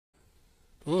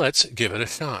Let's give it a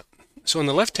shot. So on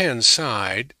the left-hand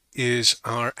side is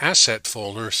our asset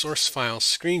folder, source file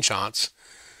screenshots,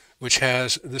 which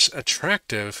has this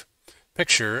attractive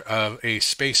picture of a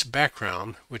space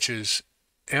background, which is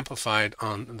amplified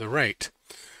on the right.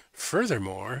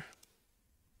 Furthermore,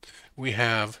 we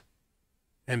have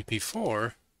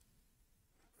MP4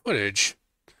 footage,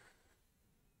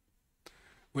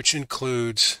 which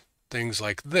includes things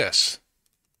like this.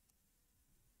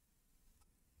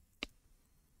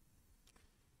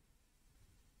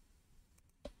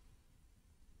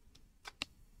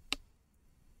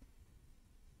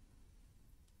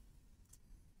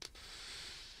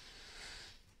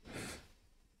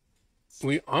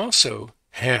 We also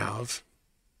have,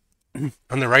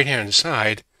 on the right-hand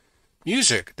side,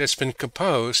 music that's been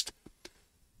composed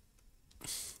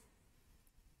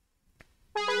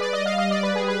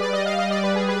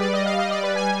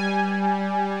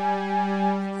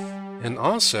and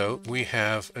also we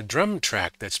have a drum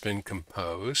track that's been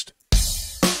composed.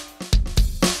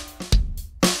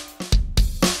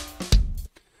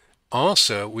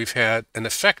 Also, we've had an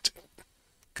effect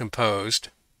composed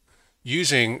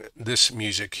using this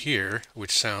music here,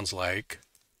 which sounds like,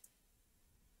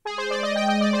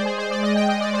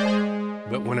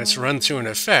 but when it's run through an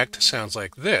effect, sounds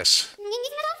like this.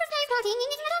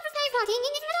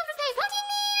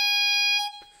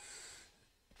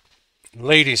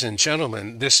 Ladies and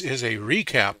gentlemen, this is a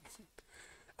recap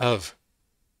of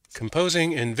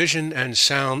Composing in Vision and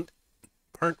Sound,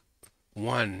 Part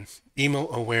 1, EMO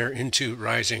Aware into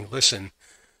Rising Listen.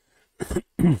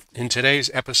 In today's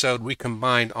episode, we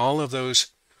combined all of those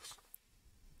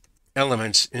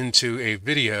elements into a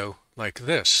video like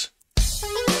this.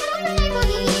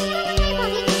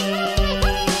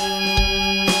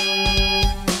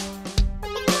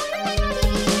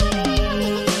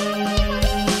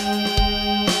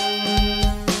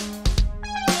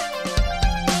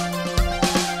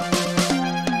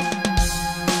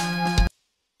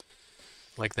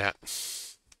 Like that.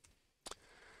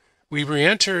 We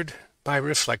re-entered by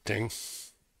reflecting.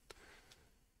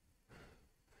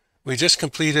 We just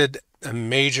completed a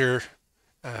major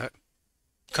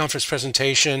conference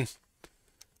presentation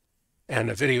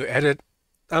and a video edit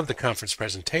of the conference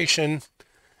presentation.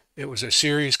 It was a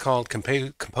series called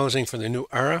Composing for the New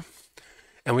Era,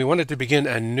 and we wanted to begin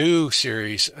a new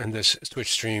series on this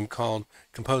Twitch stream called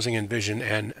Composing in Vision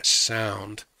and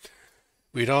Sound.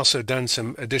 We'd also done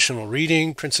some additional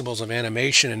reading, Principles of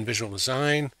Animation and Visual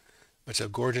Design. It's a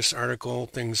gorgeous article,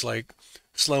 things like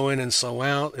slow in and slow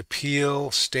out,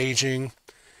 appeal, staging,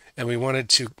 and we wanted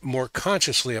to more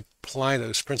consciously apply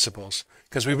those principles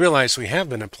because we realized we have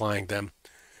been applying them.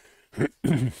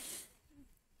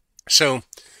 So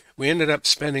we ended up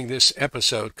spending this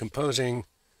episode composing,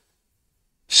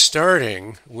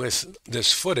 starting with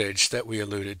this footage that we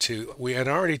alluded to. We had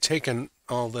already taken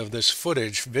all of this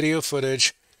footage, video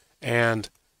footage, and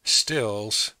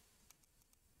stills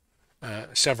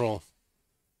several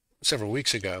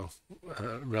weeks ago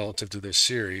relative to this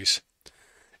series.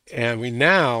 And we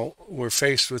now were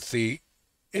faced with the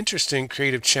interesting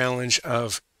creative challenge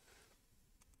of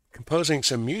composing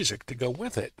some music to go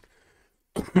with it.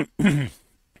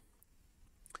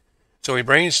 So we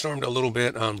brainstormed a little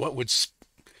bit on what would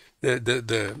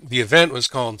the event was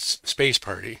called Space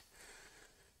Party,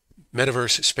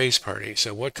 Metaverse Space Party.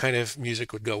 So what kind of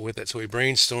music would go with it? So we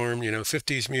brainstormed,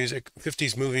 50s music,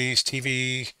 50s movies,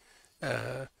 TV,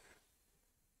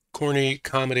 corny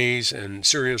comedies and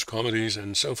serious comedies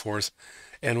and so forth.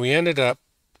 And we ended up,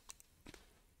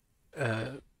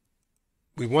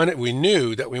 we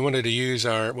knew that we wanted to use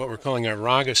what we're calling our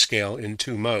raga scale in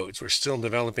 2 modes. We're still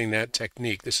developing that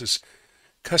technique. This is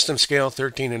custom scale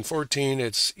 13 and 14.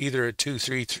 It's either a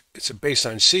 2-3, it's based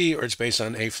on C or it's based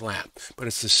on A flat, but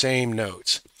it's the same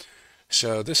notes.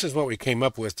 So this is what we came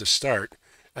up with to start.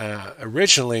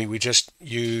 Originally, we just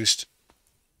used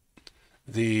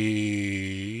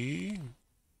this,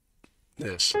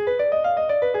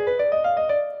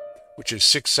 which is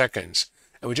 6 seconds.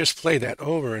 And we just played that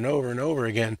over and over and over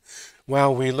again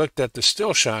while we looked at the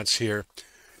still shots here.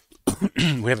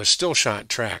 We have a still shot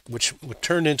track, which would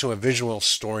turn into a visual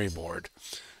storyboard.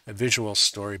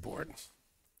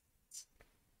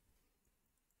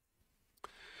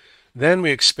 Then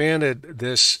we expanded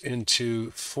this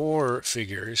into 4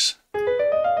 figures.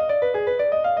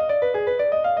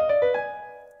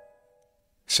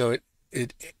 So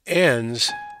it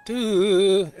ends,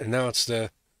 and now it's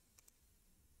the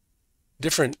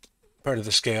different part of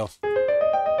the scale.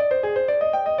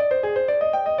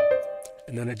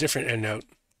 And then a different end note.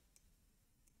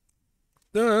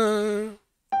 Da,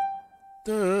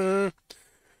 da.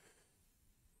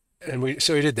 And we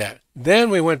did that. Then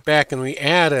we went back and we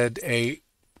ended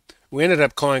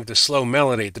up calling it the slow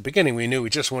melody. At the beginning, we knew we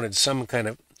just wanted some kind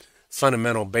of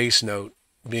fundamental bass note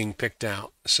being picked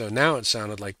out. So now it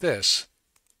sounded like this.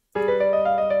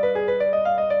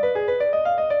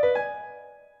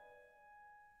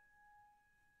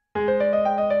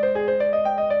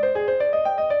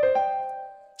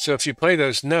 So if you play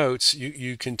those notes,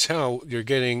 you can tell you're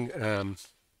getting kind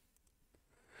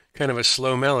of a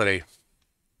slow melody.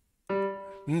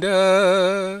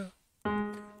 Da,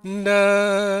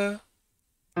 da,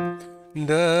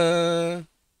 da,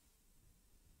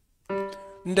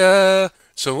 da.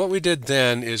 So what we did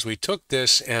then is we took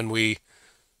this and we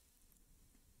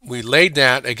laid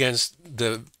that against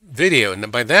the video.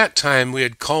 And by that time, we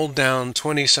had culled down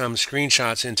 20-some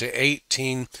screenshots into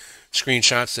 18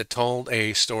 screenshots that told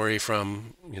a story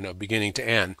from, beginning to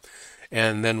end.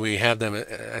 And then we had them,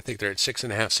 I think they're at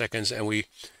 6.5 seconds, and we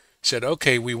said,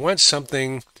 okay, we want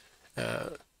something.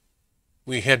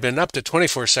 We had been up to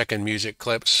 24-second music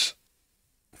clips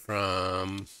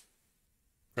from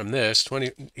this.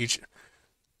 The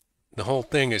whole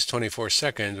thing is 24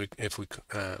 seconds.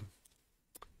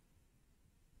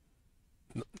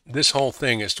 This whole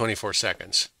thing is 24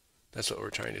 seconds. That's what we're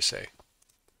trying to say.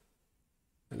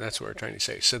 And that's what we're trying to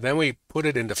say. So then we put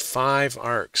it into 5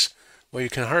 arcs. Well, you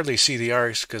can hardly see the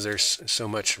arcs because there's so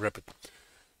much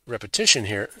repetition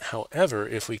here. However,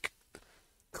 if we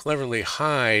cleverly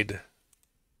hide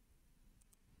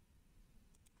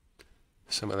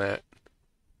some of that,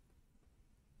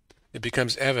 it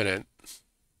becomes evident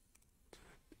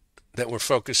that we're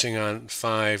focusing on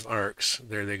 5 arcs.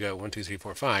 There they go, 1, 2, 3,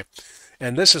 4, 5.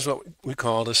 And this is what we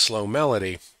call a slow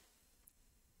melody.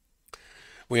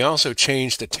 We also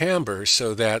changed the timbre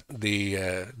so that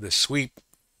the sweep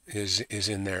is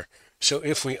in there. So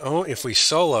if we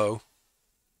solo,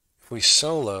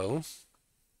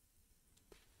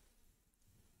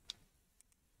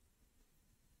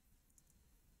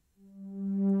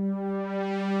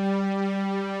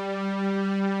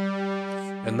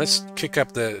 and let's kick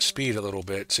up the speed a little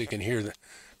bit so you can hear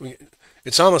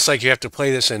it's almost like you have to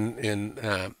play this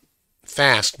in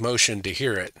fast motion to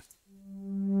hear it.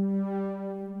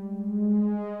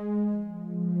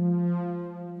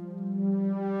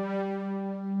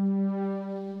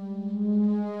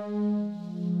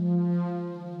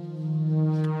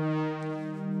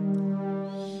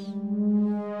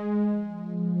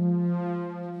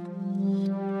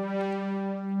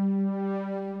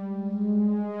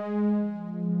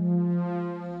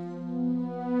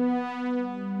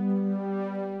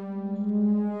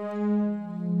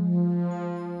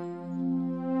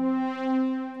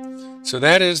 So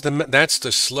that's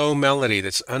the slow melody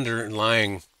that's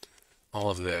underlying all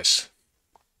of this.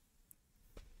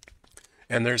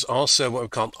 And there's also what we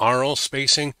call aural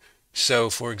spacing. So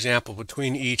for example,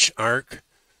 between each arc,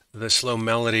 the slow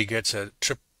melody gets a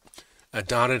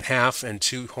dotted half and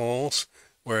 2 holes,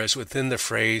 whereas within the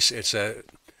phrase it's a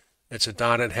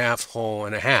dotted half, hole,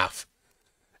 and a half.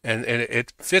 And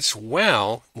it fits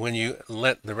well when you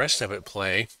let the rest of it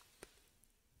play,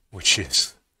 which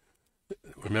is,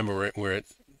 remember, we're at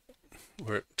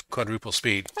quadruple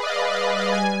speed.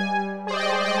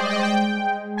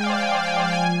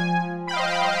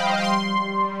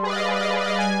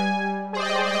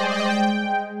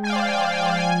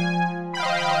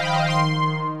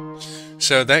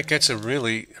 So that gets a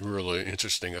really, really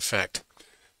interesting effect.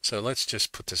 So let's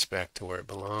just put this back to where it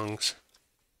belongs.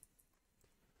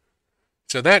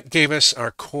 So that gave us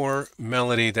our core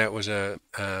melody that was a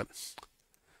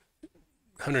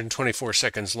 124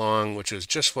 seconds long, which is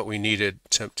just what we needed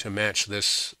to match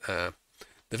this the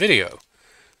video.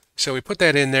 So we put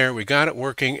that in there, we got it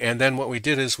working, and then what we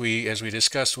did is as we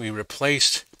discussed, we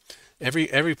replaced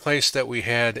every place that we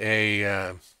had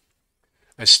a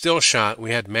still shot,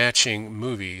 we had matching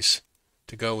movies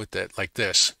to go with it, like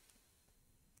this.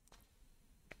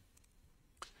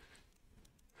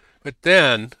 But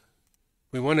then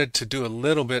we wanted to do a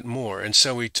little bit more, and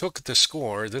so we took this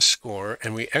score,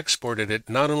 and we exported it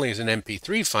not only as an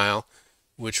MP3 file,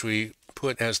 which we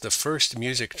put as the first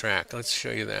music track. Let's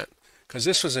show you that, because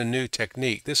this was a new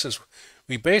technique.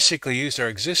 We basically used our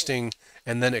existing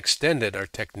and then extended our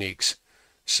techniques.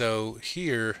 So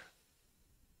here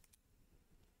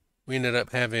we ended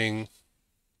up having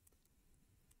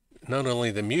not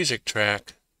only the music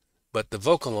track, but the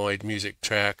Vocaloid music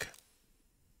track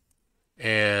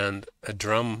and a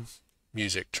drum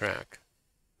music track.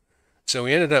 So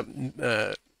we ended up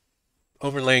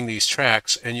overlaying these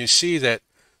tracks, and you see that,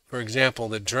 for example,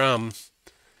 the drum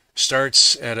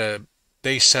starts at a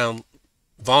bass sound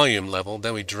volume level,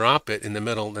 then we drop it in the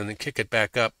middle, and then kick it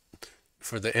back up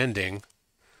for the ending.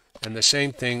 And the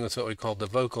same thing with what we call the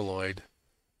Vocaloid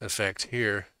effect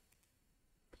here.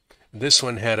 This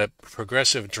one had a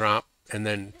progressive drop and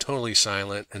then totally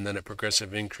silent and then a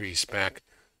progressive increase back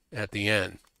at the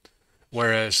end.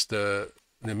 Whereas the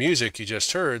music you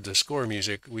just heard, the score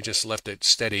music, we just left it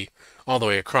steady all the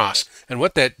way across. And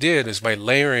what that did is by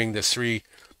layering the three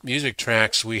music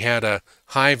tracks, we had a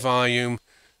high volume,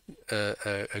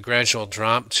 a gradual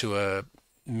drop to a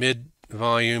mid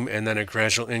volume, and then a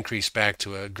gradual increase back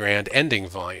to a grand ending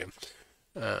volume,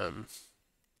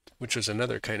 which was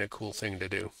another kind of cool thing to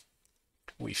do,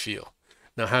 we feel.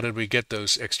 Now, how did we get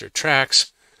those extra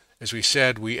tracks? As we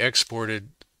said, we exported,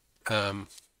 in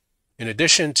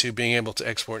addition to being able to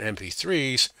export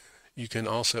MP3s, you can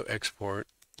also export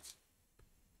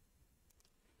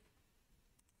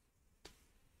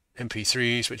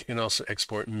MP3s, but you can also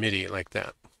export MIDI like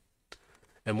that.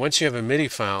 And once you have a MIDI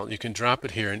file, you can drop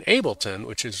it here in Ableton,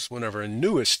 which is one of our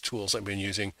newest tools I've been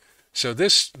using. So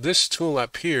this tool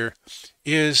up here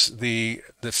is the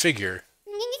figure.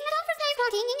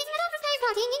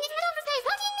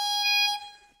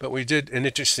 But we did an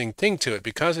interesting thing to it.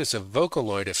 Because it's a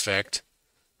Vocaloid effect,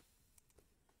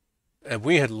 and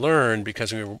we had learned,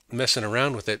 because we were messing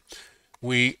around with it,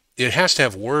 it has to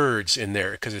have words in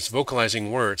there because it's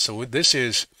vocalizing words. So this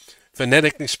is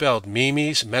phonetically spelled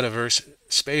Mimi's Metaverse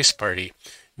Space Party.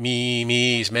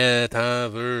 Mimi's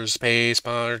Metaverse Space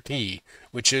Party,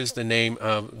 which is the name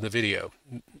of the video.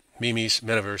 Mimi's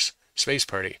Metaverse Space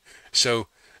Party. So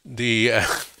the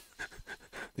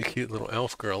cute little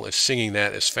elf girl is singing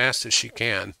that as fast as she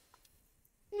can.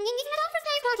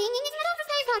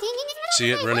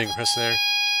 See it running across there?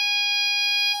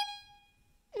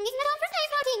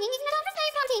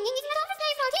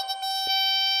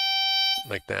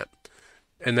 Like that.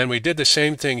 And then we did the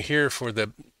same thing here for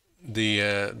the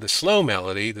slow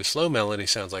melody. The slow melody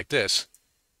sounds like this.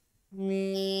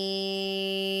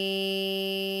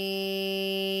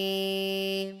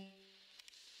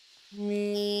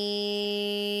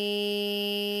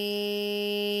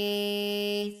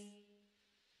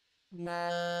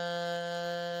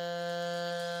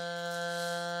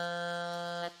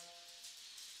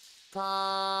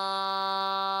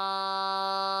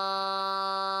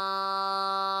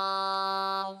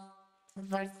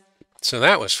 So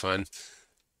that was fun.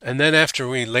 And then after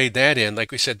we laid that in,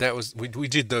 like we said, that was we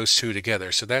did those two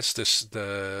together. So that's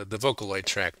the Vocaloid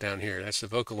track down here. That's the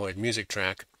Vocaloid music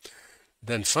track.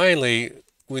 Then finally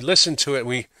we listened to it.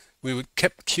 We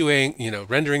kept QAing,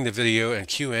 rendering the video and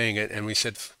QAing it, and we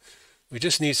said we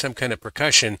just need some kind of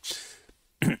percussion.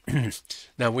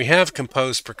 Now we have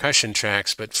composed percussion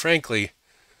tracks, but frankly,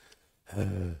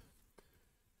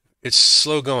 it's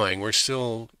slow going. We're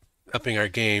still upping our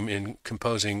game in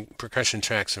composing percussion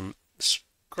tracks from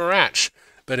scratch.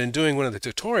 But in doing one of the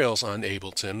tutorials on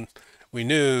Ableton, we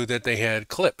knew that they had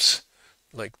clips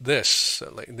like this,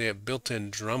 like they have built-in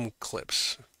drum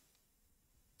clips.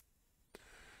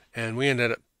 And we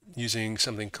ended up using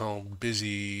something called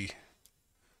busy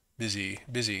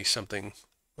something.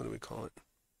 What do we call it?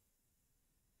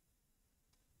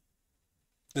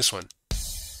 This one.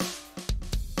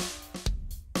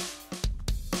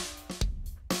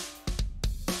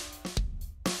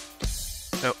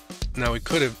 Now we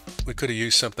could have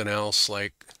used something else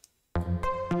like, but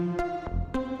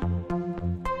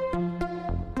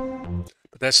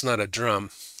that's not a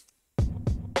drum.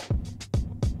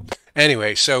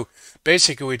 Anyway, so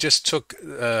basically we just took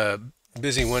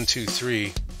busy 1 2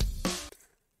 3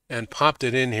 and popped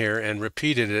it in here and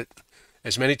repeated it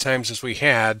as many times as we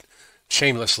had,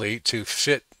 shamelessly, to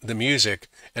fit the music.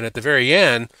 And at the very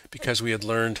end, because we had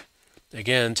learned,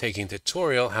 again, taking the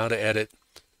tutorial, how to edit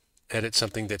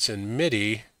something that's in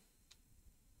MIDI.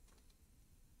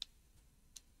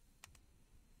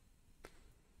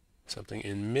 Something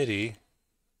in MIDI.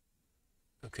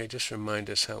 Okay, just remind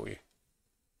us how we...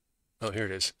 Oh, here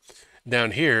it is.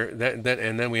 Down here, and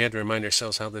then we had to remind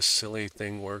ourselves how this silly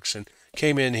thing works, and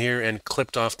came in here and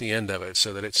clipped off the end of it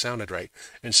so that it sounded right.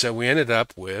 And so we ended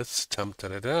up with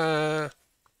tum-ta-da-da,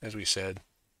 as we said.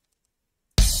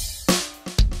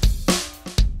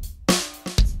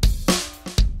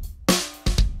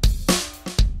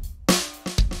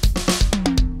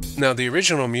 Now the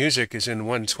original music is in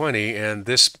 120, and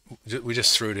this we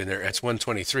just threw it in there. It's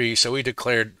 123, so we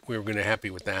declared we were going to be happy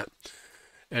with that.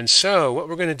 And so what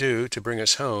we're going to do to bring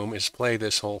us home is play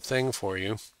this whole thing for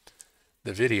you,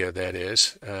 the video that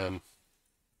is,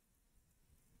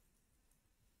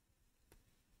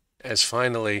 as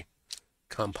finally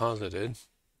composited.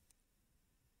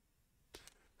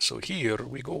 So here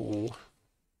we go.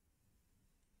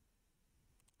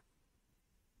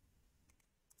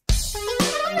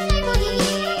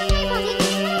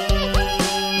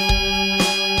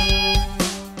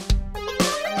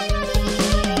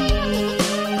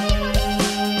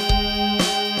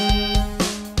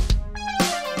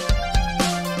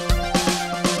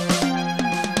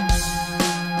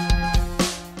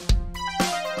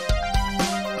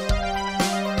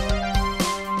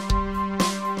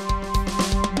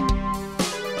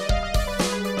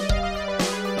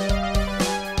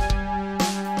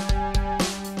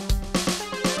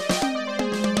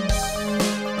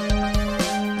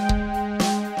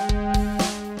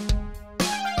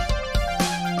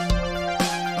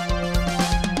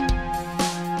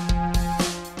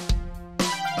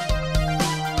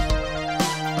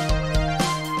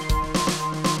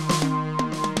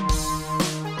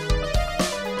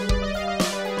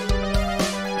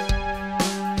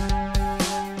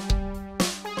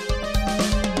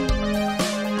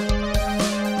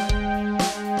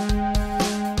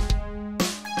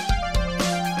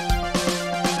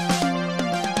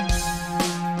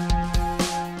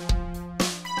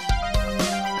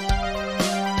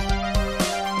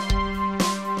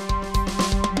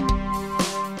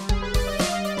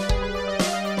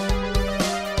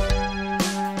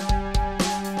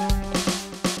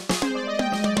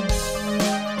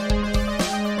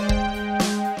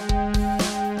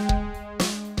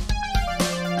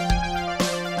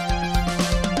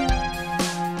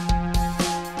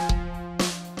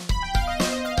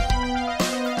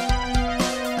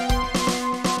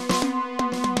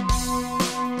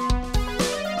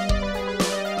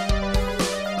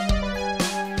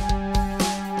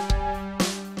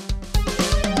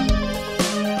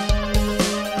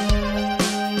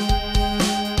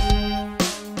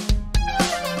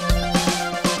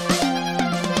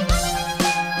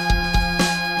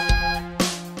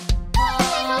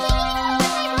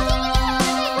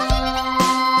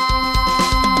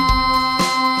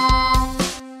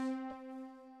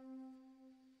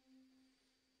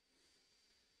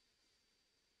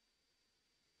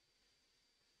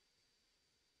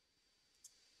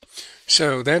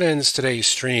 So that ends today's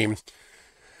stream.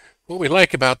 What we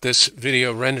like about this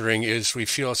video rendering is we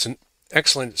feel it's an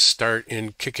excellent start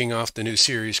in kicking off the new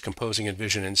series, Composing in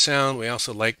Vision and Sound. We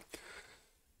also like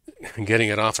getting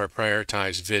it off our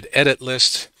prioritized vid edit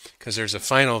list because there's a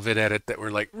final vid edit that we're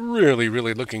like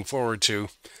really looking forward to.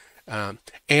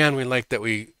 And we like that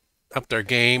we upped our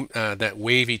game, that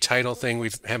wavy title thing.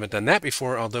 We haven't done that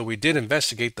before, although we did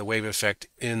investigate the wave effect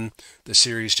in the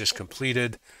series just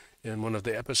completed in one of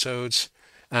the episodes.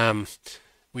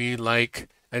 We like,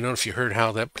 I don't know if you heard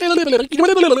how that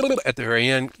at the very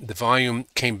end, the volume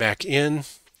came back in.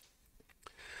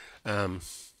 And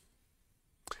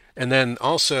then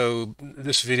also,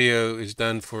 this video is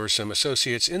done for some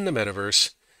associates in the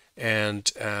metaverse,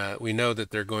 and we know that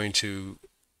they're going to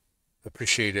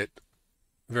appreciate it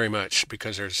very much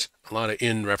because there's a lot of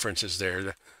in references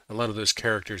there. A lot of those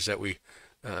characters that we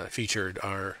featured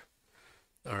are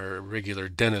regular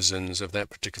denizens of that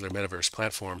particular metaverse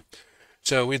platform.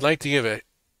 So we'd like to give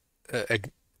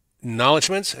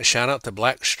acknowledgments, a shout out to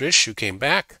Black Strish who came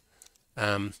back,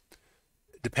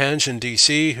 Depenge in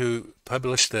DC who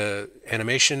published the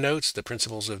animation notes, the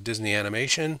principles of Disney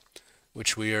animation,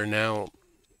 which we are now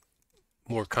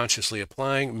more consciously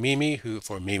applying. Mimi, who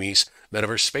for Mimi's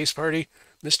Metaverse Space Party.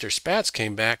 Mr. Spats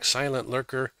came back, Silent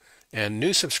Lurker, and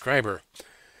new subscriber.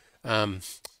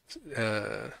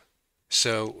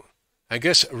 So I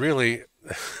guess really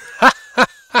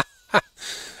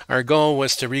our goal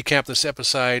was to recap this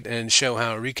episode and show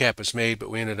how a recap is made, but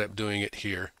we ended up doing it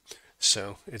here.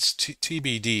 So it's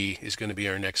TBD is going to be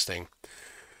our next thing.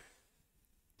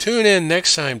 Tune in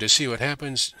next time to see what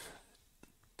happens.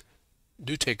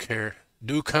 Do take care.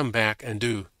 Do come back and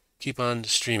do keep on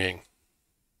streaming.